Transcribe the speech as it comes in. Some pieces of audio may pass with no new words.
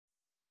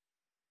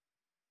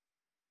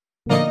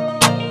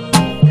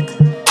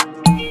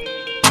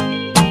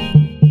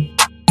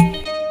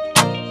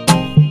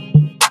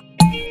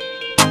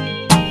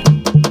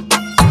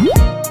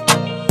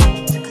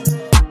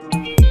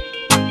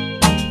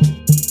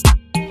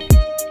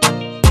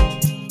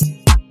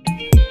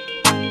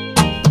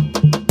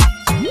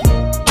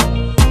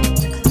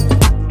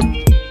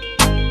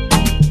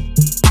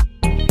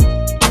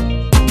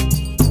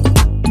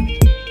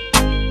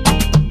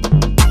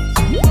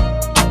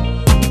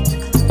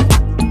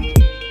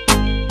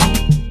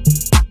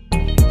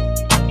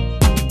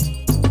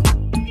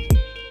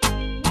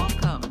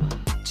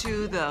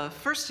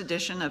first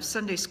edition of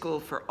Sunday School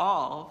for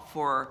All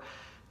for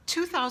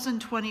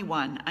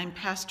 2021. I'm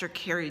Pastor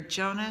Carrie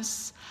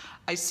Jonas.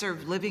 I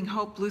serve Living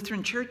Hope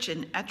Lutheran Church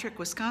in Ettrick,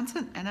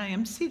 Wisconsin, and I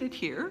am seated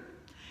here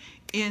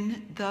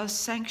in the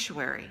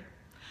sanctuary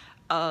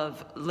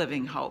of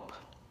Living Hope.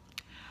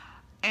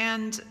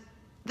 And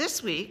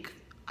this week,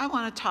 I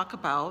want to talk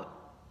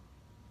about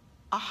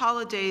a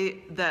holiday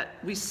that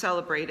we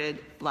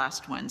celebrated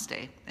last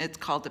Wednesday. It's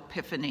called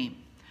Epiphany.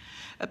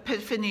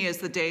 Epiphany is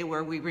the day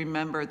where we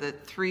remember the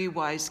three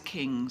wise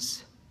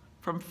kings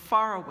from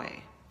far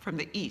away, from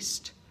the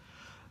east,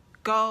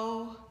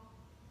 go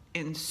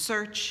in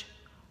search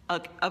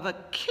of a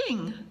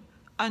king,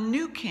 a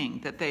new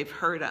king that they've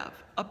heard of,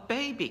 a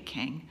baby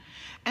king,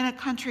 in a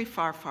country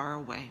far, far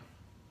away.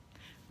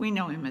 We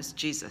know him as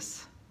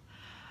Jesus.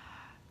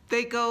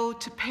 They go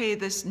to pay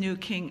this new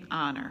king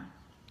honor.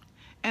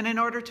 And in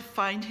order to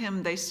find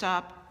him, they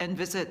stop and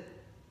visit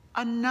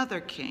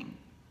another king,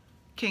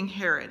 King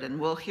Herod, and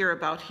we'll hear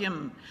about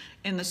him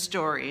in the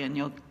story, and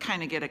you'll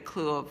kind of get a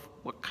clue of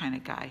what kind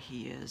of guy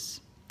he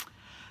is.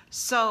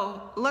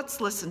 So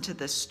let's listen to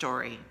this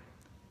story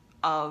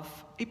of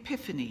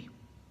Epiphany.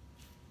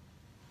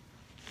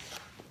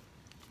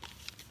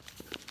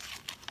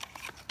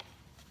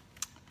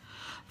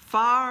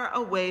 Far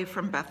away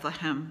from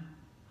Bethlehem,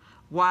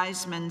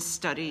 wise men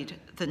studied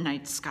the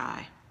night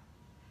sky.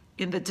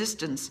 In the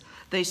distance,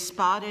 they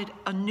spotted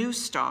a new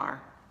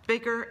star,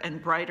 bigger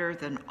and brighter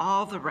than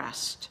all the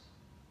rest.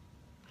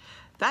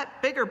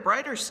 That bigger,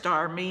 brighter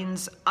star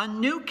means a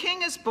new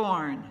king is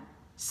born,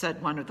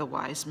 said one of the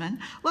wise men.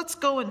 Let's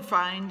go and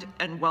find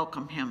and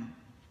welcome him.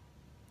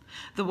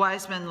 The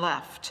wise men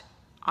left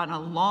on a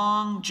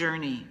long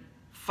journey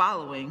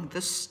following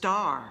the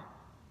star.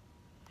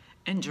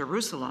 In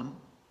Jerusalem,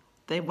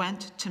 they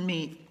went to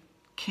meet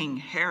King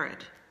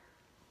Herod.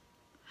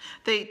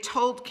 They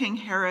told King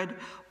Herod,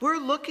 "We're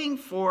looking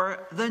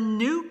for the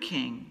new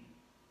king."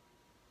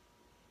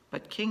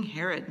 But King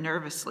Herod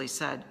nervously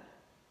said,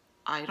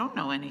 "I don't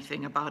know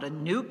anything about a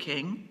new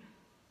king.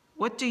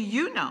 What do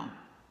you know?"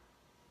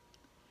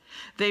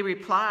 They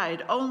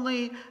replied,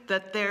 "Only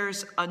that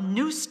there's a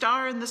new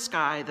star in the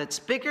sky that's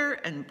bigger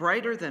and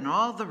brighter than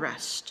all the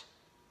rest."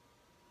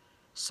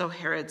 So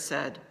Herod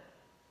said,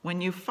 "When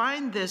you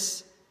find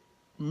this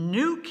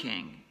new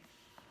king,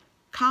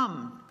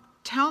 come,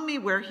 tell me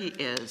where he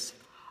is.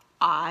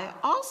 I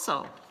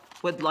also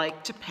would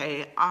like to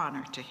pay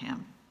honor to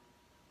him."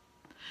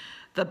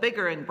 The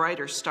bigger and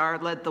brighter star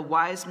led the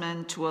wise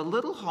men to a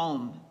little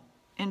home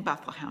in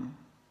Bethlehem.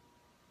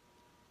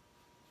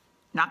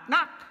 Knock,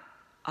 knock,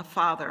 a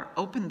father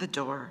opened the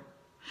door.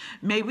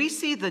 "May we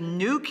see the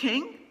new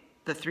king?"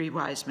 the three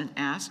wise men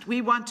asked.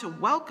 "We want to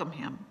welcome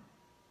him."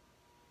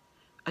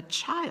 A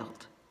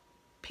child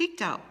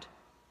peeked out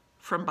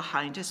from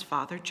behind his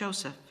father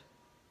Joseph.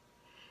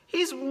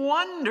 "He's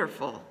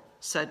wonderful,"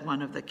 said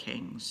one of the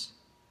kings.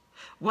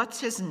 "What's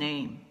his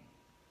name?"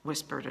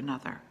 whispered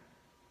another.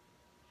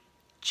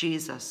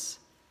 "Jesus,"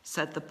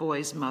 said the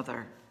boy's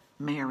mother,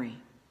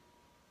 Mary.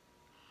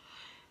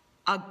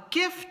 "A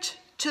gift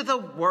to the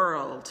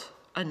world,"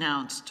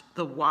 announced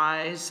the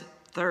wise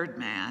third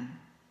man.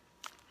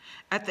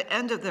 At the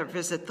end of their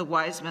visit, the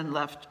wise men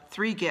left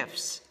 3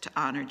 gifts to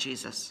honor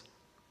Jesus: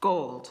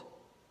 gold,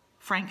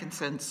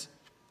 frankincense,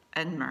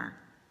 and myrrh.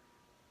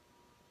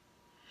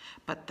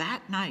 But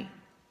that night,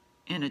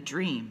 in a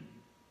dream,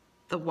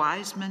 the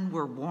wise men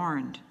were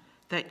warned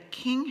that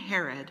King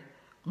Herod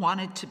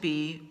wanted to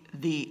be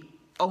the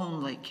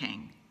only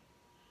king,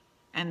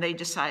 and they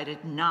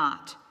decided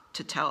not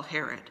to tell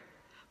Herod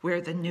where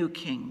the new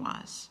king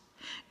was.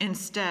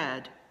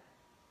 Instead,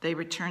 they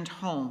returned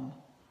home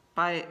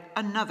by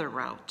another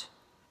route,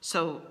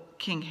 so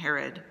King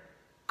Herod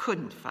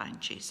couldn't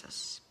find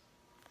Jesus.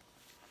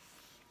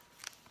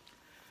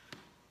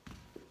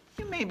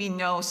 You maybe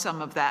know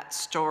some of that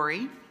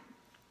story.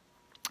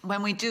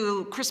 When we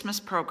do Christmas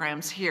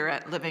programs here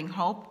at Living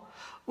Hope,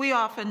 we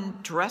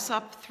often dress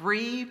up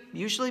 3,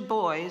 usually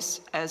boys,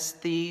 as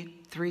the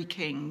 3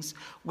 kings,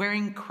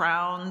 wearing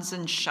crowns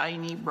and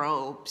shiny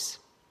robes.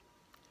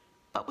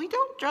 But we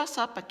don't dress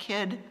up a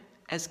kid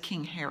as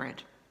King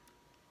Herod,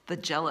 the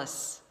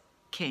jealous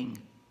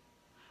king,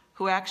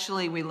 who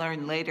actually, we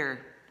learn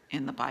later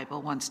in the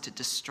Bible, wants to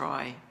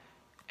destroy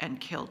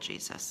and kill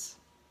Jesus.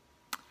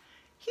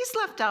 He's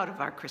left out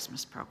of our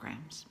Christmas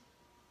programs.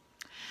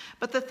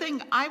 But the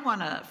thing I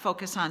want to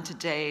focus on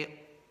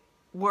today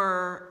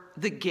were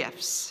the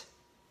gifts.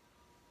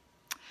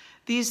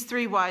 These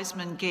 3 wise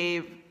men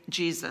gave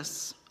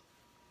Jesus,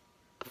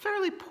 a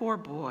fairly poor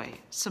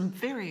boy, some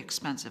very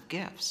expensive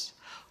gifts: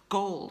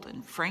 gold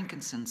and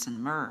frankincense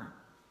and myrrh.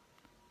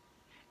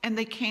 And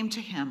they came to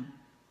him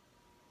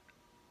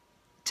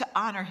to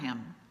honor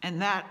him,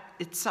 and that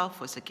itself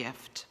was a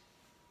gift.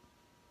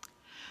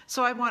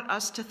 So I want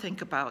us to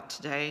think about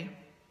today,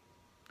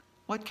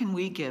 what can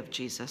we give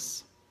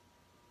Jesus?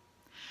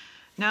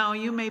 Now,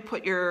 you may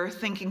put your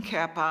thinking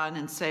cap on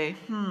and say,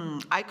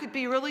 I could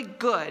be really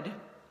good.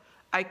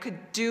 I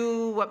could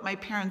do what my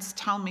parents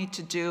tell me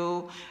to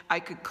do. I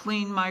could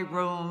clean my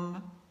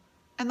room.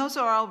 And those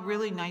are all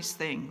really nice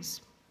things.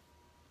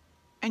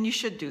 And you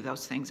should do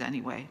those things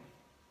anyway.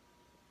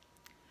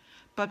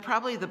 But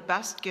probably the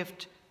best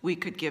gift we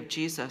could give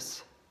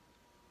Jesus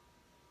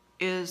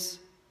is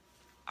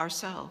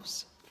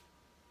ourselves.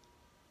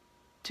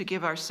 To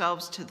give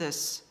ourselves to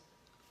this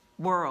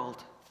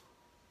world,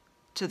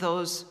 to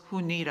those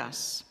who need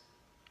us,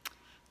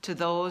 to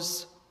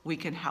those we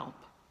can help.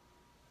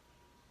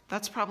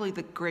 That's probably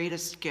the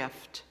greatest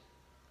gift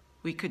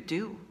we could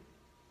do.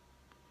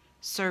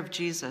 Serve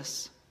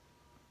Jesus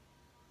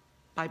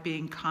by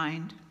being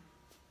kind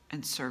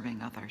and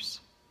serving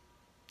others.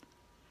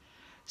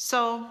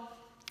 So,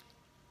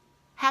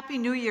 Happy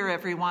New Year,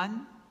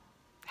 everyone.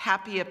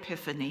 Happy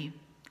Epiphany.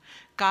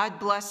 God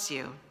bless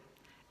you,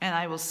 and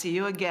I will see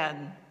you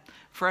again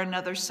for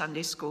another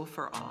Sunday School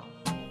for All.